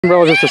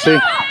Umbrella just to see.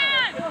 I'm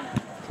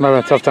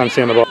having a tough time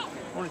seeing the ball.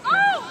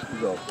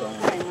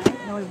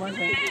 No, he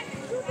wasn't.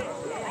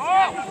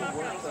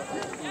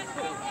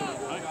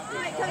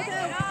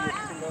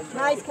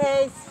 Nice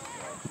case.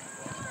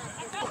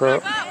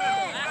 Crap.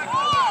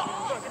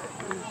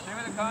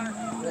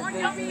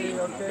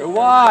 Go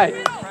wide.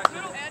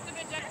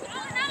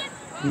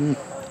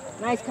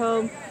 Nice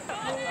comb.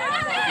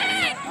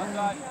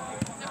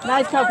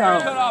 Nice Coco.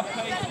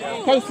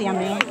 Casey, I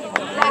mean.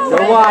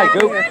 Go wide.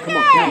 Go. Come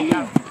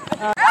on.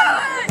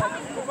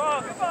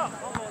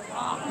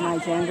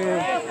 Nice, Andrew.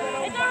 Work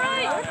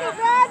it,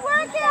 Brad.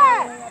 Work it.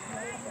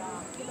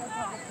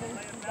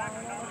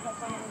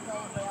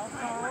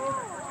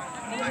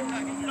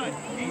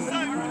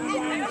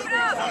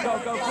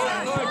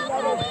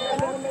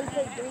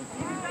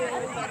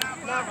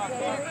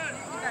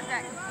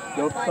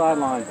 Go up the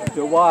sideline.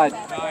 Go wide.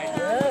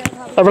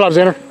 Overlap,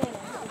 Xander.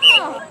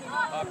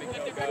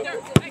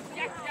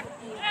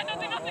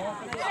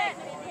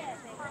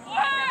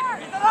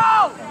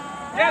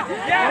 Yes,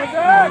 yes.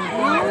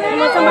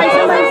 Come on,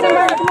 somebody.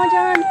 Come on,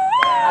 John.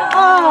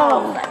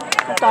 Oh!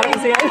 I thought it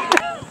was it.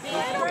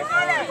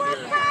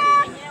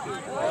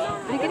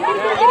 Get it.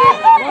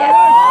 Yes.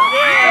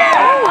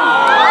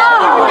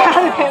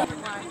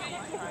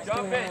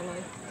 Jump in.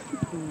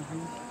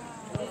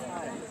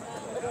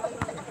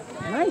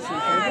 Nice.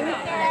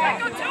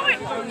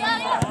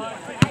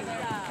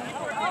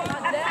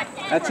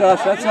 That's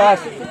us.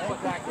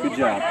 Good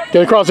job.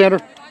 Get across,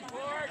 Xander.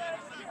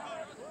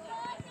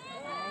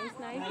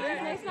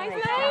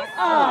 Nice.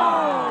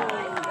 Oh!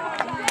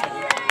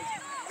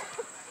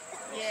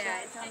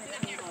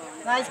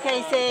 Nice,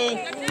 Casey.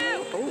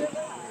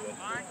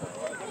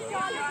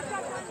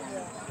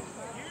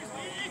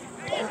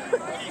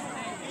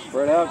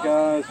 Spread out,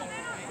 guys.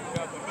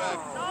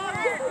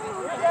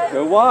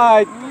 Go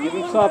wide. Give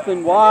him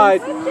something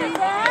wide.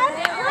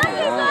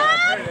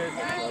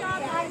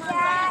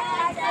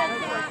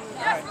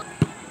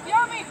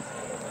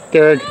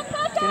 Garrig.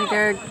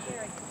 Garrig.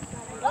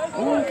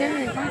 Oh,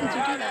 Garrig, why did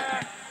you do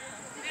that?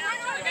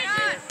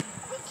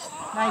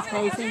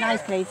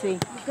 Nice, Casey.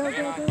 Go.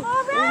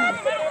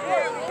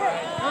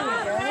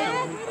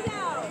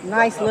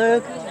 Nice,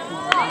 Luke.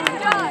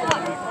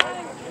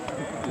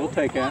 We'll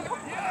take that.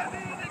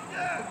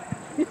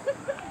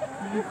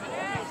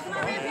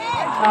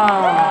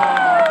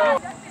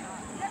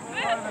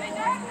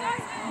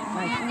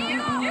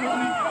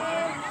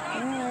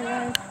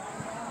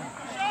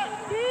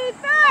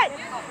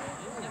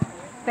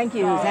 Thank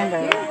you,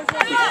 Xander.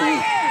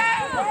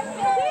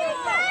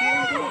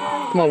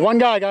 Come on, one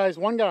guy, guys.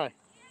 One guy.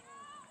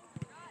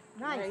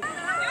 Nice.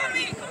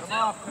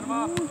 Come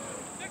off.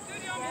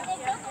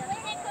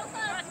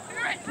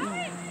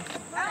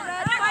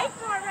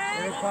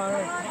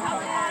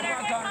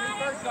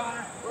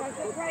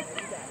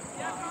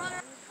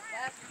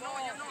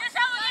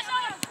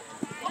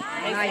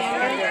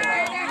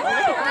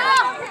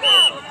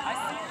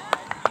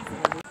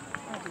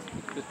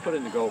 Just put it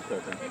in the goal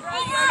cooker.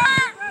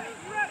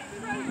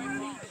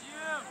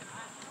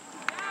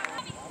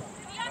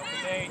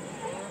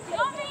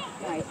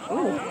 Nice.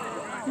 Ooh.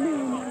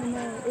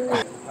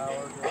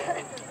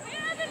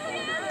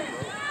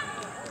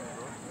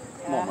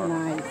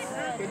 Nice.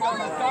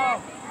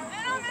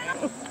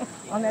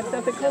 On that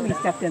stuff that Kobe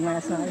stepped in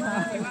last night,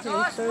 huh?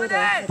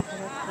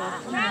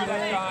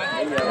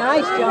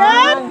 Nice,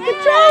 John.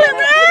 Control it,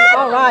 Red!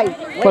 All right.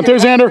 Come through,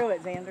 Xander. Through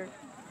it, Xander.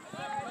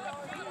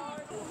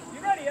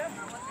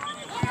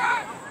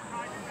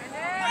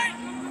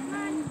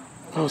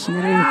 Oh,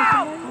 somebody.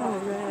 Oh,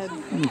 Red.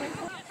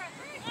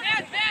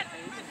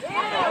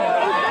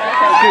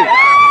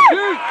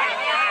 Shoot.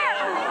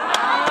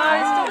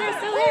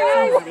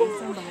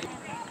 Somebody.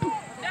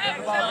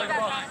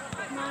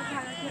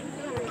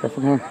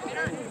 Careful here.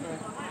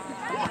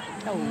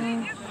 That was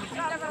nice.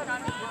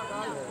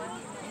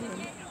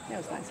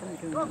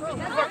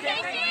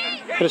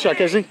 Get a shot,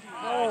 Casey.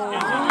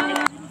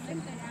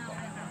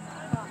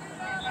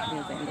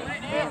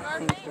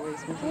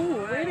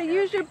 Ooh, way to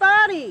use your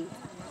body.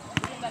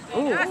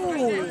 Ooh.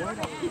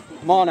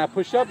 Come on now,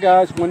 push up,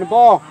 guys. Win the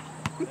ball.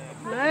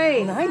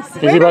 Nice.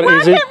 Easy, buddy.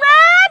 Easy.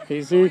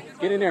 Easy.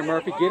 Get in there,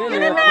 Murphy. Get in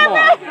there. Come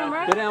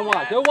on. Go down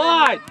wide. Go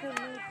wide.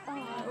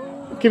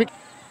 Keep it.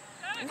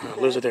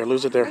 Lose it there.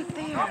 Right there.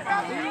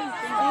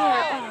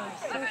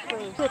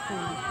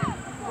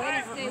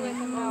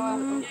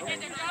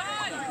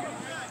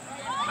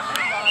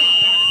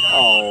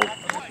 Oh.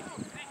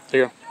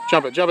 There you go.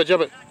 Jump it.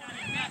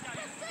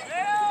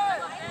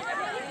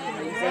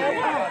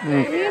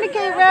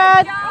 Communicate,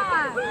 Red.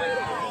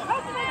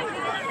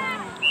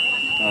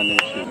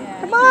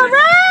 Come on,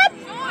 Red.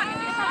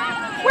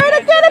 Way to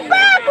get it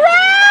back,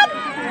 Red.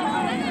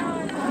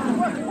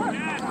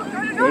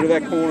 Go to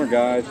that corner,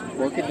 guys.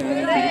 Work it down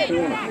into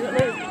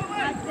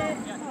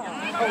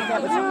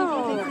the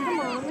corner.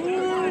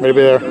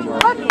 Maybe there.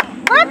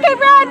 Work it,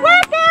 Red.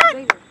 Work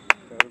it.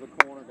 Go to the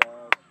corner,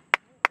 guys.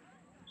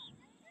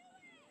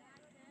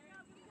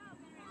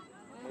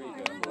 There you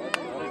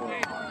go.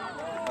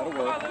 That'll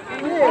work.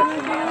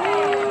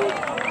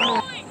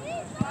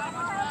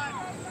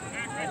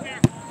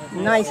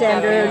 Nice,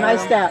 Andrew.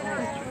 Nice step.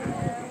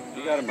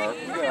 You got it, Mark.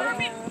 You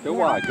got it. Go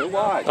wide. Go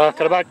wide.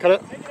 Cut it back. Cut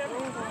it.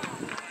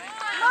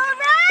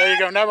 There you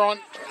go. Never on.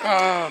 You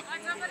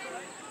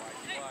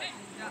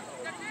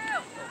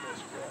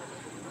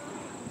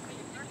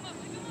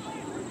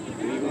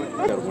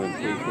got to win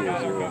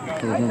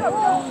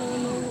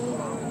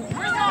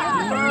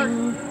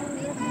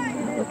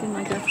 3-4-0. Looking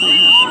like that's going to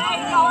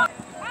happen.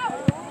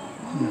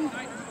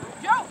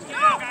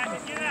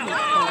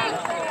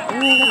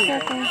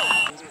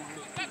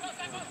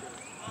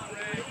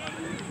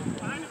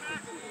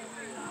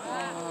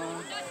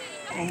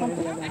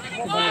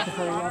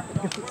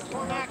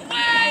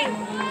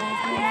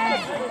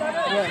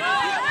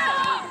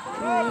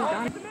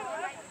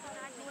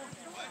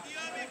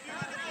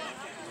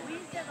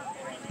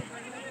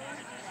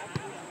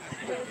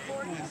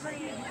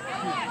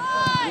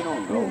 You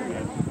don't go.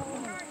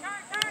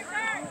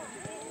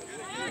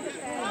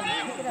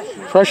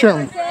 Pressure.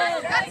 Nice.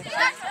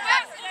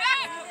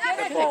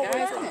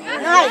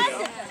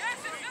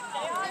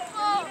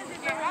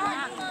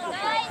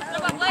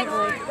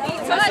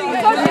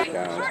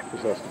 Guys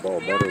possess the ball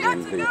better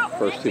than the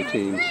first two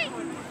teams.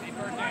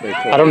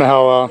 I don't know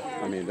how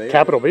I mean, they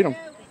Capital beat them.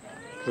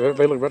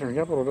 They look better than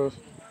Capital does. See,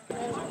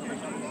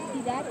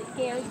 that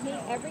scares me.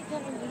 Every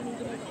time we need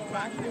to make a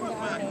flash into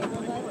our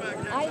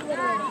neighborhood, I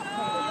literally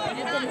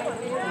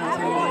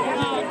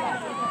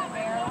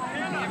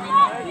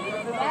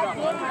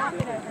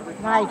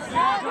Nice.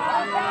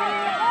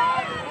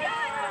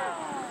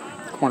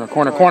 Corner,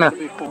 corner, corner. I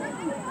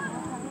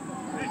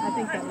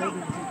think that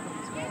lady.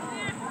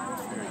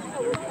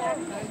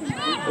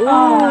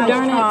 Oh,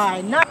 darn it.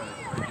 Nice.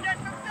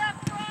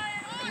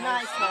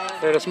 Nice.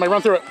 There it is. Somebody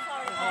run through it.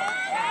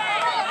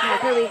 No,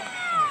 Kirby.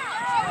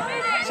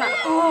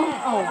 Oh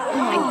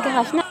my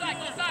gosh. No.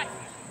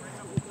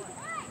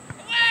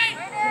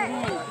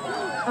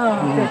 Oh,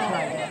 good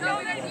try.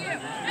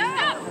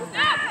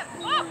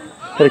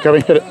 Hit it, Kirby.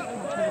 Hit it.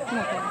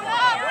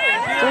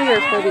 Still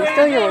yours, Kirby.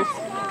 Still yours.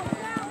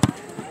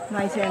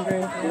 Nice,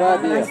 Andrew.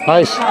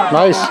 Nice.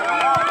 Nice.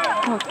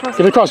 Oh, cross.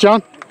 Get it across,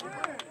 John.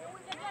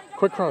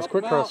 Quick cross.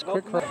 Quick cross.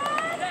 Quick cross.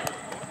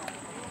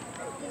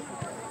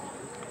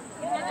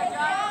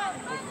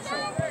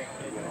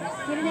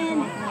 Get it in.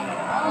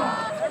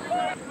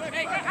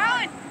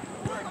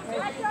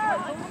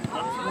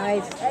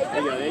 Nice. There you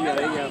go. There you go.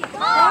 There you go.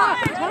 Top.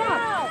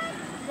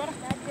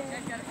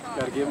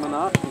 Got to give them an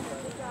option.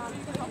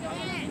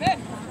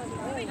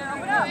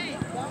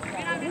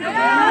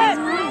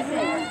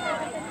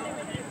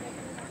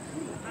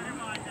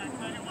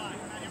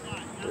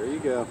 There you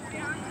go.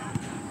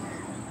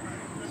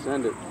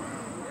 Send it.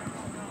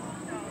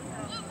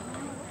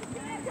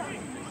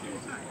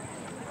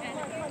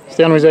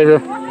 Stay on me, Xavier.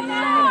 Nice.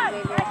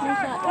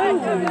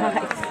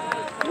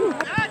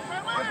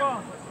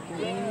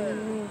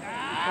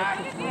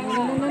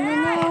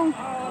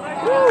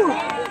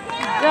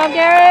 Go,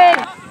 Garrett.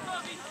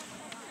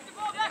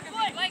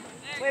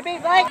 Wait,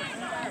 Blake.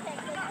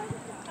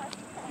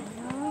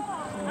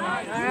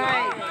 All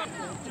right.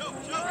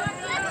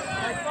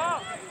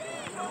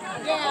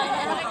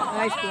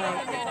 Nice,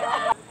 Blake.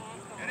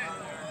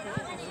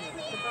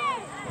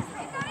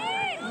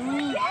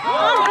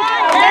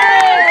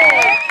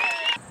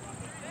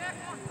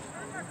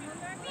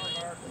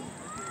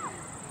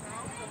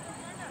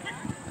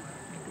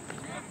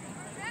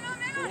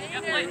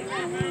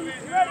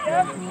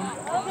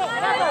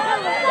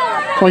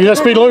 Come on, you got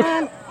speed, Luke.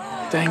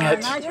 Dang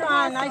it. Nice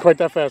run. Nice. Quite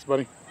that fast,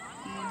 buddy.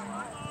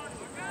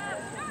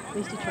 At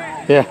least you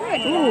tried. Yeah.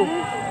 Ooh.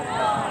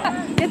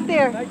 Get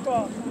there. Get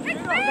there.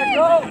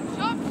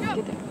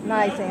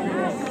 Nice,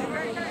 Andrew.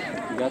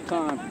 You got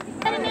time.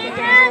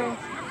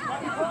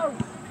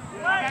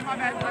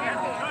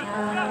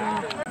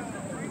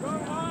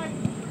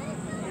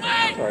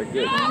 Sorry,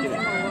 good.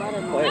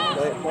 Play it,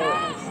 play it, play it.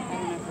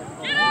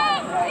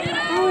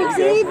 Oh, There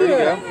Xavier. you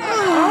go.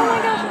 Oh my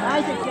gosh.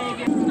 Nice, Xavier.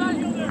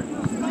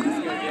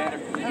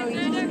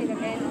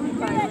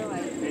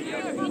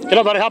 Get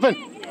up, buddy. Hop in.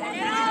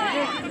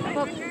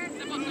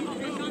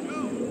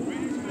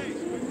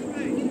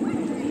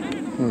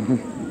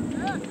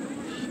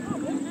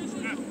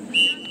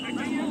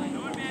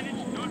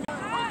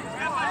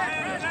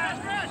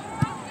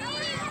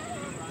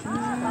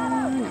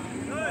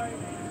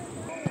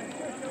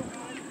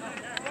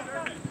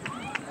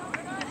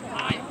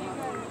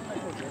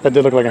 That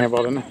did look like a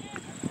handball, didn't it?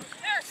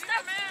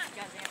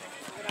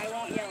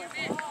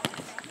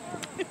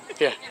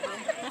 Yeah.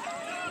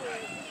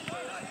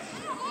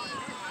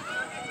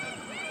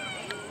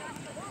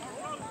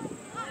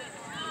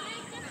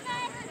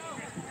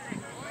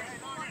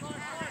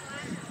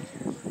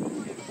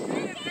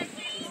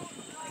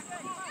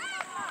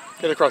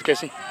 Get it across,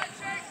 Casey.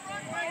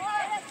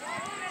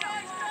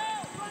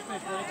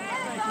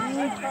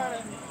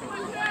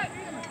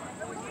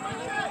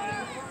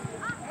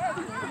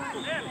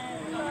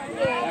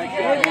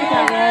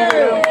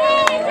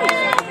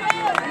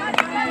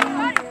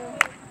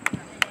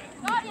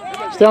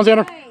 Stay on,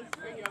 Xander.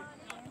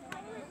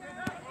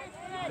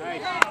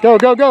 Go,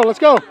 go, go. Let's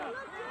go.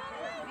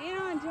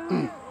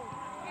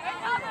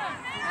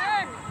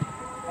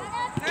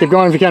 Keep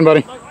going if you can,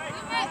 buddy.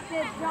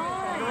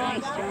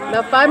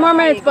 About 5 more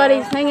minutes,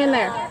 buddies. Hang in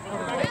there.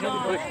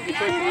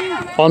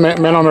 All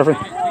man on Murphy.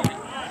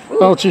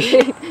 Oh, jeez. A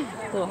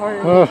little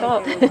harder than I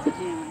thought.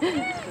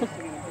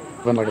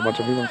 Been like a bunch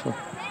of people. So.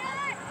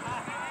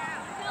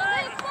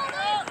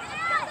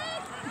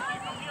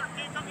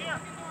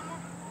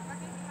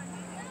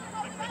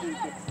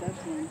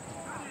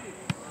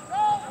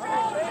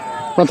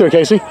 Run through it,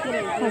 Casey.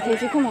 Come on,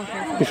 Casey. Come on,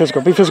 Casey. Be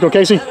physical. Be physical,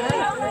 Casey.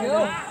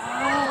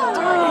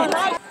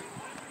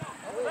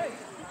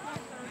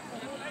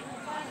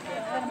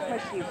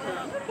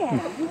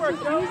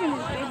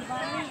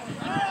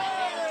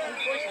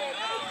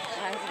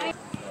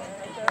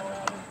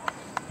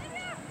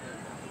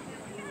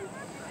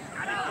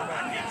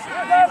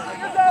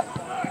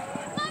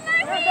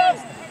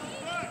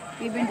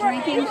 You've been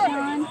drinking,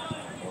 Sean?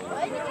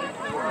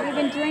 You've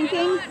been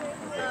drinking?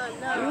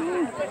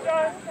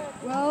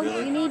 Well,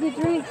 you need to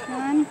drink,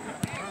 son. You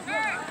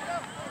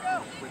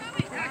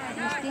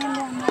stand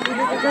down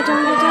there. Go,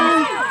 John.